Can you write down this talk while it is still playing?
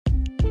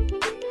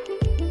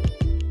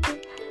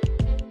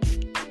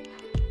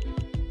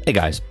Hey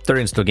guys,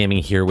 30 Still Gaming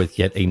here with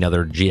yet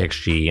another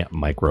GXG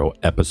micro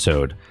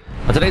episode.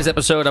 On today's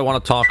episode, I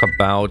want to talk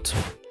about,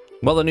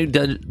 well, the new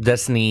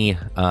Destiny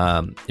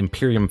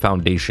Imperium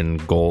Foundation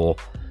goal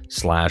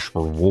 /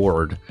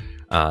 reward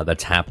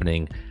that's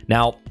happening.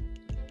 Now,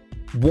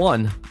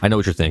 one, I know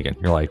what you're thinking.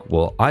 You're like,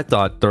 well, I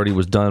thought 30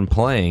 was done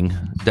playing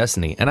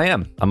Destiny, and I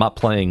am. I'm not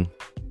playing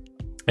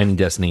any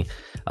Destiny.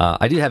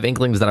 I do have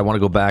inklings that I want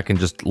to go back and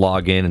just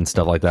log in and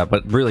stuff like that,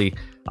 but really,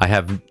 I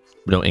have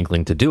no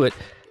inkling to do it.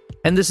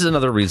 And this is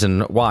another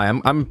reason why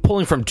I'm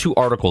pulling from two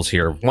articles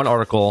here. One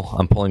article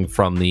I'm pulling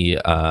from the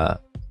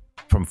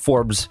from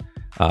Forbes.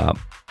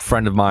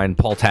 Friend of mine,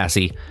 Paul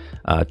Tassi,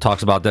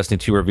 talks about Destiny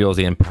 2 reveals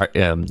the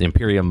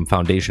Imperium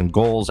Foundation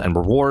goals and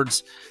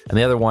rewards, and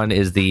the other one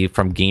is the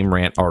from Game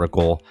Rant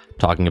article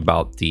talking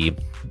about the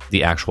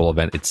actual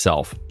event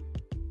itself.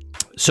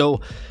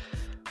 So,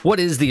 what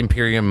is the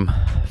Imperium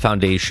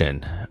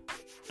Foundation?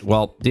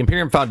 Well, the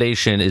Imperium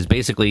Foundation is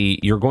basically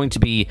you're going to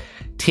be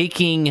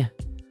taking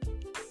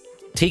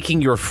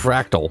your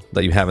fractal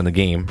that you have in the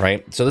game,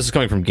 right? So this is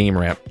coming from Game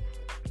Rant.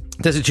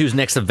 Destiny 2's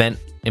next event,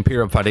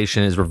 Imperium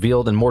Foundation, is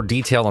revealed in more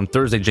detail on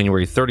Thursday,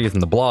 January 30th in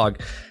the blog,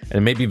 and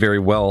it may be very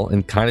well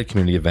in kind of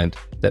community event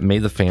that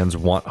made the fans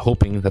want,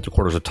 hoping that the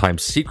Quarters of Time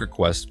secret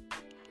quest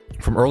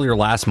from earlier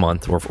last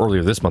month, or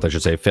earlier this month, I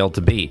should say, failed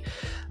to be.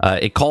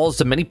 It calls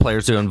to many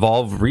players to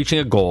involve reaching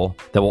a goal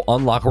that will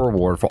unlock a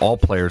reward for all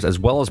players, as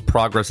well as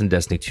progress in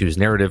Destiny 2's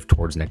narrative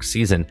towards next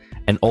season,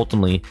 and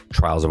ultimately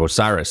Trials of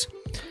Osiris.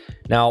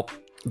 Now,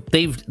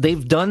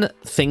 they've done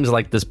things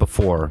like this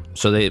before.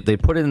 So they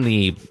put in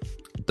the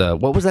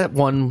what was that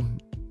one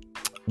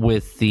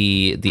with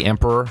the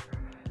Emperor,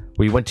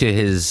 where you went to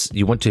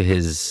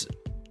his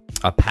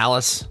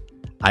palace.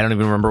 I don't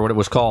even remember what it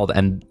was called,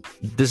 and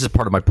this is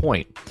part of my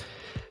point.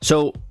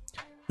 So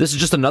this is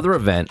just another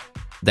event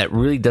that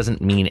really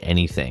doesn't mean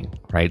anything,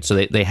 right? So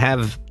they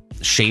have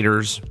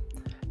shaders,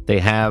 they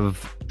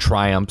have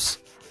triumphs,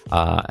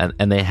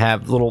 and they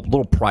have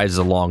little prizes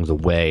along the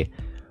way.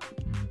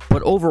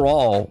 But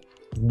overall,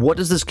 what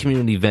does this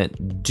community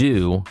event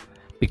do?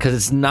 Because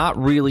it's not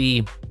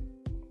really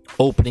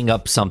opening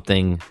up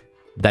something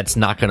that's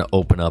not going to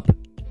open up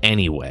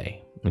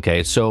anyway.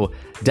 Okay, so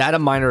data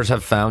miners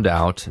have found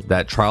out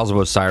that Trials of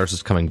Osiris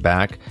is coming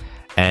back,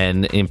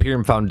 and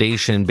Imperium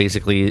Foundation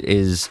basically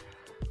is,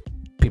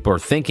 people are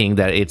thinking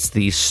that it's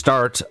the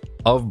start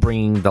of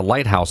bringing the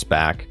Lighthouse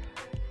back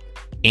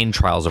in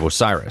Trials of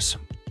Osiris.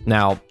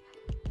 Now,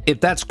 if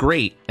that's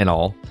great and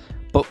all,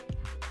 but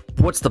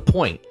what's the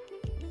point?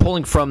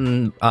 Pulling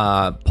from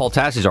Paul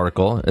Tassi's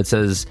article, it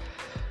says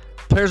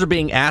players are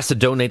being asked to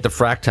donate the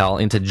fractal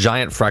into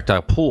giant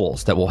fractal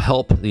pools that will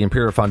help the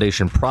Imperial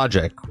Foundation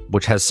project,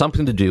 which has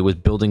something to do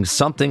with building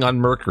something on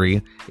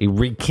Mercury, a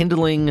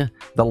rekindling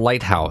the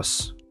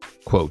lighthouse,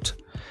 quote,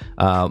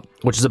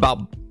 which is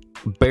about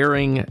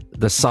bearing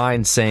the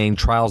sign saying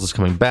Trials is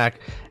coming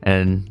back,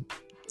 and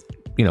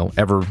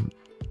ever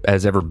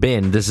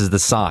been, this is the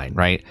sign,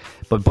 right?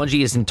 But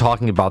Bungie isn't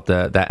talking about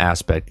that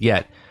aspect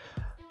yet.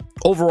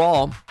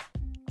 Overall,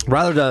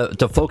 rather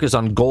to focus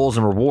on goals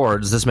and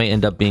rewards, this may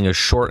end up being a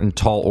short and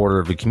tall order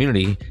of the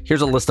community. Here's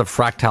a list of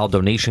fractal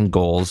donation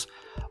goals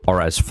are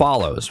as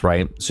follows,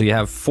 right? So you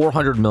have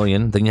 400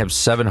 million, then you have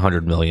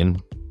 700 million,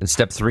 and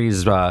step 3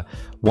 is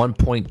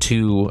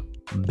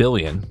 1.2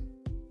 billion.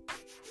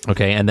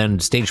 Okay, and then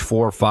stage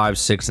 4, 5,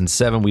 6, and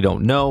 7, we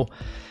don't know.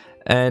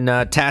 And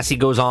Tassi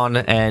goes on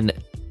and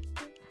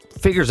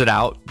figures it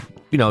out.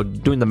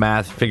 Doing the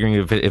math, figuring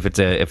if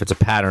it's a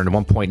pattern,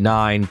 1.9,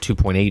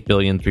 2.8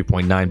 billion,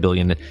 3.9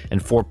 billion,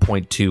 and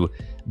 4.2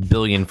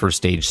 billion for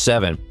stage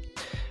 7.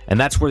 And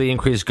that's where the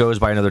increase goes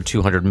by another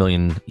 200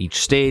 million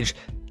each stage.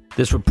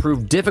 This would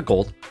prove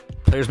difficult.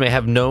 Players may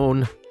have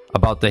known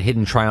about the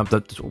hidden triumph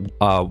that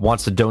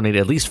wants to donate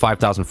at least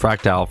 5,000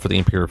 fractal for the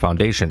Imperial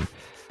Foundation.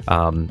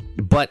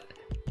 But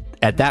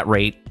at that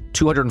rate,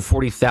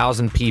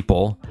 240,000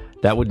 people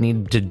that would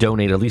need to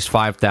donate at least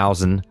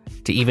 5,000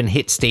 to even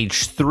hit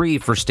stage 3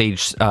 for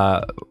stage,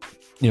 to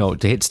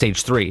hit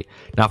stage 3.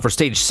 Now for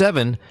stage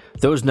 7,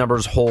 those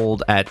numbers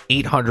hold at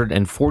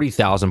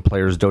 840,000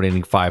 players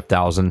donating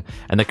 5,000,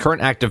 and the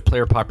current active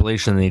player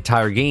population in the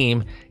entire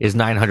game is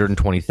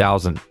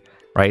 920,000,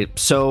 right?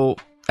 So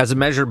as a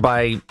measure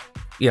by,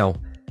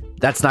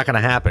 that's not going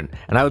to happen.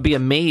 And I would be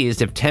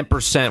amazed if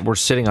 10% were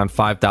sitting on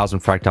 5,000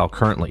 fractal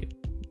currently.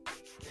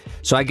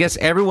 So I guess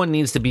everyone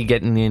needs to be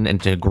getting in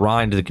and to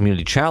grind the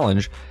community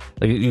challenge.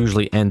 Like it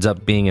usually ends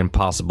up being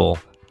impossible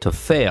to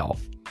fail.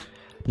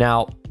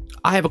 Now,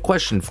 I have a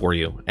question for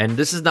you, and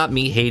this is not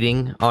me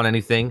hating on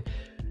anything,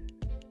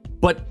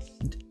 but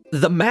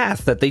the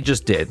math that they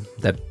just did,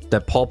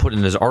 that Paul put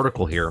in his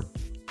article here,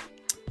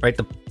 right?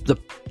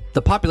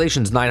 The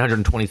population is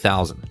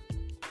 920,000.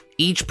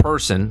 Each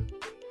person,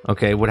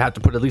 okay, would have to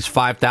put at least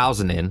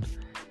 5,000 in.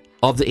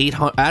 Out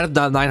of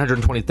the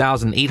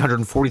 920,000,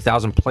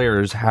 840,000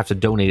 players have to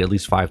donate at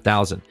least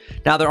 5,000.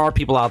 Now there are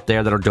people out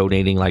there that are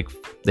donating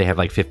they have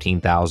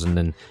 15,000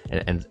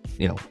 and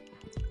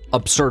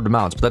absurd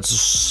amounts, but that's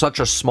such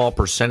a small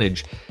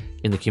percentage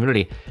in the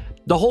community.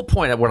 the whole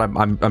point of what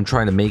I'm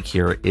trying to make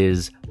here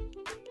is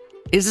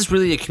this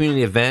really a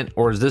community event,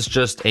 or is this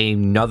just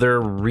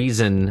another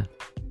reason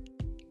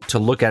to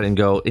look at it and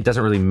go, it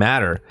doesn't really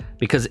matter?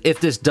 Because if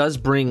this does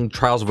bring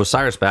Trials of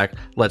Osiris back,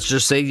 let's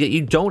just say that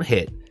you don't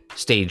hit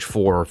stage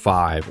 4 or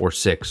 5 or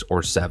 6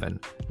 or 7.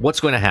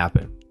 What's going to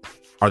happen?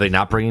 Are they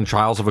not bringing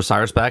Trials of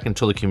Osiris back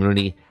until the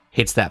community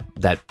hits that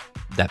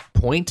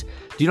point?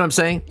 Do you know what I'm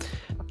saying?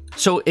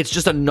 So it's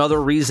just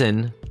another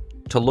reason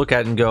to look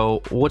at and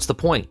go, what's the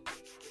point?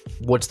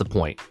 What's the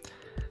point?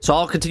 So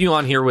I'll continue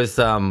on here with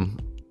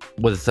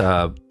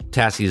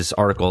Tassie's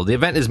article. The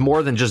event is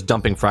more than just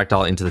dumping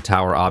Fractile into the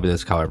Tower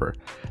Obelisk, however.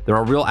 There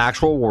are real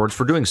actual rewards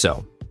for doing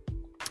so.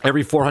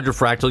 Every 400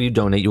 Fractal you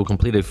donate, you will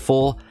complete a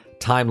full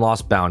time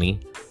loss bounty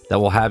that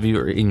will have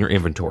you in your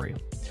inventory.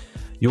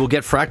 You will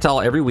get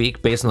Fractile every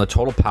week based on the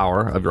total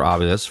power of your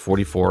Obelisk.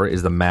 44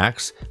 is the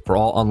max for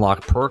all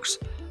unlocked perks,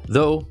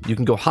 though you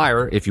can go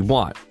higher if you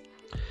want.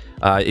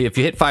 If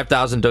you hit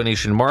 5,000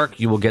 donation mark,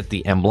 you will get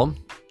the emblem.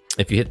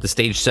 If you hit the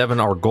stage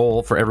 7, our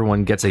goal for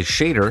everyone gets a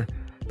shader,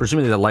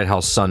 presumably the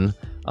Lighthouse Sun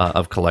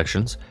of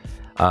collections.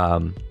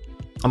 I'm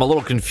a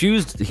little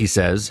confused, he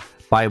says,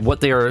 by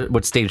what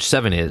stage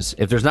 7 is.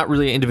 If there's not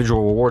really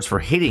individual rewards for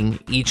hitting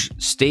each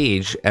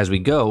stage as we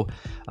go,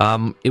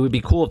 it would be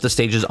cool if the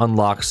stages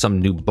unlock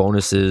some new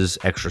bonuses,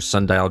 extra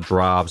sundial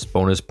drops,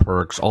 bonus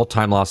perks, all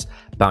time loss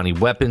bounty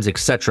weapons,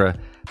 etc.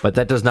 But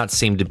that does not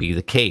seem to be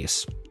the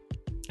case.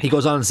 He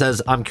goes on and says,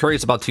 I'm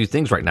curious about 2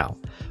 things right now.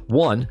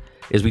 One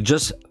is we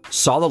just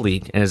saw the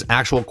leak and his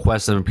actual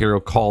quest of Imperial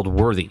called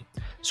Worthy.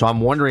 So I'm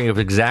wondering if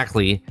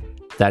exactly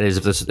that is,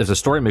 if the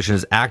story mission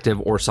is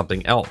active or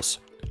something else.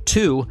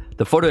 2,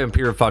 the photo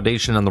Imperial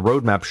Foundation on the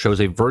roadmap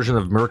shows a version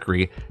of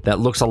Mercury that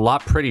looks a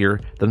lot prettier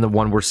than the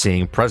one we're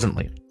seeing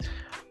presently.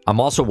 I'm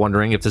also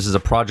wondering if this is a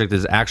project that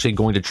is actually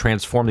going to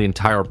transform the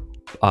entire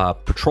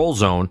patrol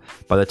zone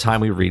by the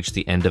time we reach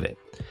the end of it.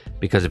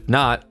 Because if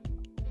not,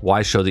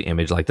 why show the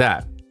image like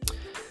that?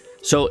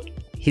 So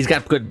he's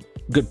got good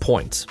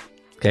points.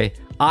 Okay,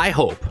 I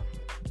hope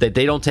that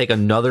they don't take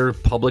another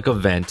public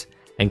event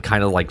and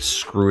kind of like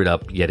screw it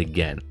up yet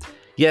again.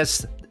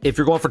 Yes, if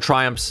you're going for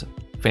triumphs,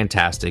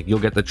 fantastic, you'll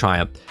get the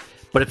triumph.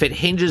 But if it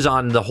hinges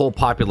on the whole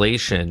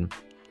population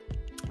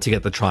to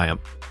get the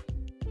triumph,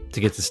 to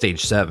get to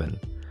stage 7,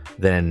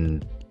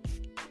 then,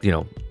 you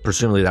know,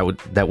 presumably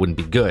that wouldn't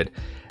be good.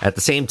 At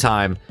the same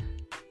time,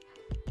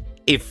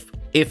 if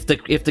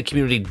the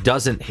community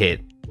doesn't hit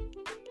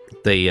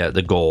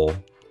the goal,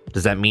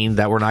 does that mean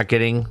that we're not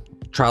getting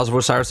Trials of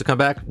Osiris to come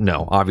back?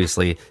 No,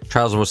 obviously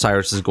Trials of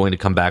Osiris is going to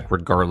come back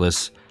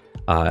regardless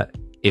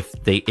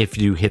if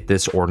you hit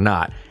this or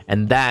not.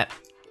 And that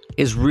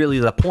is really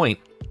the point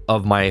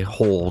of my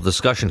whole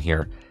discussion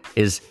here,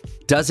 is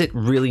does it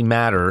really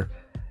matter?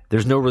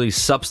 There's no really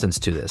substance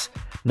to this.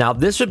 Now,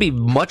 this would be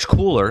much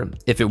cooler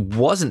if it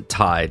wasn't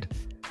tied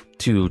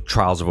to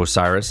Trials of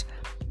Osiris,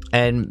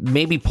 and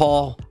maybe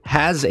Paul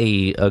has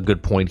a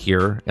good point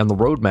here on the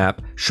roadmap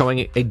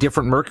showing a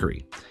different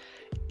Mercury.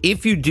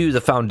 If you do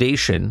the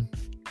Foundation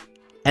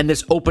and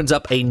this opens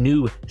up a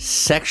new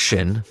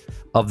section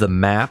of the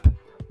map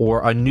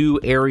or a new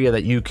area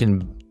that you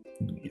can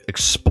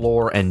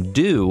explore and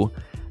do,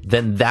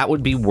 then that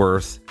would be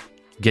worth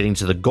getting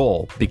to the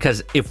goal.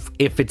 Because if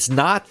it's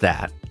not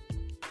that,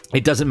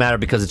 it doesn't matter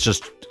because it's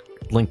just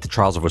linked to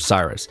Trials of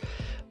Osiris.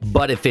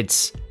 But if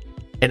it's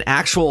an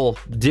actual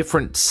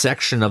different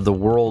section of the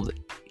world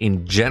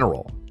in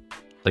general,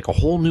 like a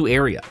whole new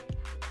area,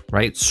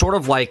 right? Sort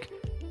of like,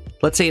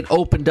 let's say it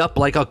opened up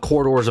like a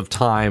Corridors of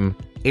Time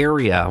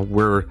area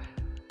where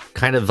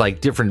kind of like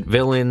different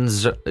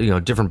villains, you know,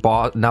 different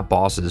not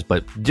bosses,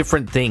 but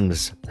different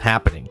things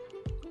happening,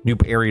 new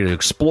area to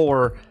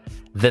explore,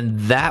 then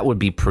that would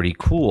be pretty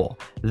cool.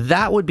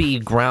 That would be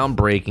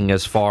groundbreaking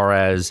as far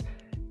as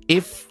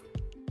if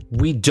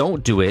we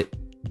don't do it,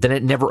 then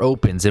it never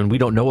opens and we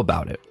don't know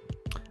about it.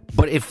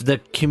 But if the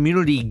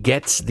community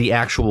gets the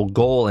actual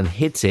goal and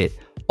hits it,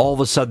 all of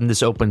a sudden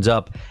this opens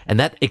up and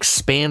that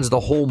expands the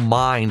whole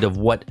mind of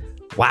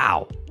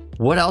wow,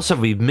 what else have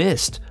we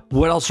missed?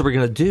 What else are we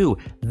going to do?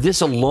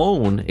 This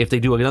alone, if they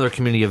do another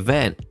community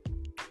event,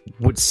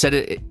 would set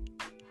it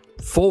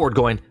forward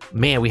going,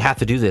 man, we have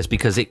to do this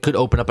because it could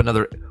open up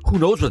another, who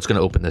knows what's going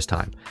to open this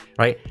time,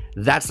 right?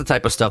 That's the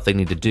type of stuff they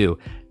need to do.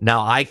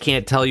 Now, I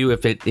can't tell you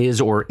if it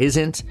is or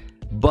isn't,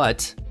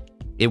 but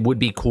it would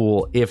be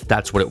cool if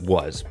that's what it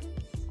was.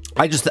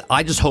 I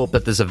just hope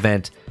that this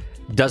event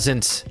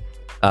doesn't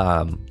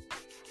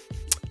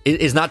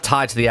is not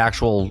tied to the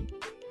actual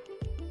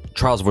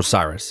Trials of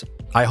Osiris.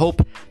 I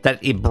hope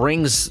that it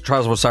brings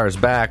Trials of Osiris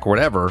back or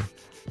whatever,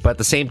 but at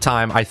the same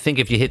time, I think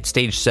if you hit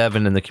stage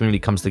 7 and the community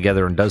comes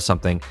together and does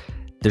something,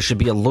 there should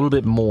be a little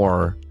bit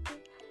more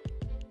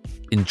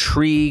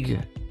intrigue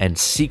and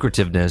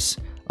secretiveness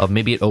of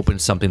maybe it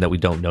opens something that we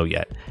don't know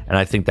yet. And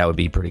I think that would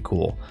be pretty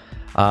cool.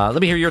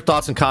 Let me hear your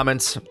thoughts and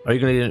comments. Are you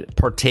going to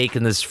partake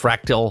in this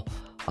Fractal,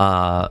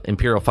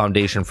 Imperial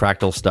Foundation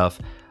Fractal stuff?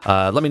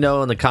 Let me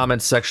know in the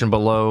comments section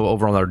below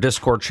over on our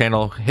Discord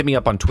channel. Hit me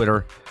up on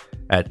Twitter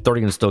at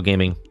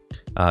 30andStillGaming.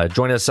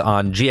 Join us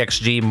on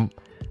GXG,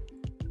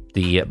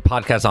 the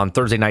podcast on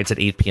Thursday nights at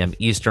 8 p.m.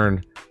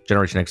 Eastern,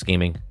 Generation X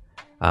Gaming.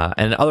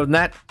 And other than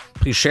that,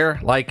 please share,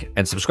 like,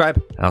 and subscribe.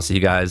 And I'll see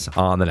you guys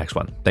on the next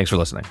one. Thanks for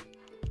listening.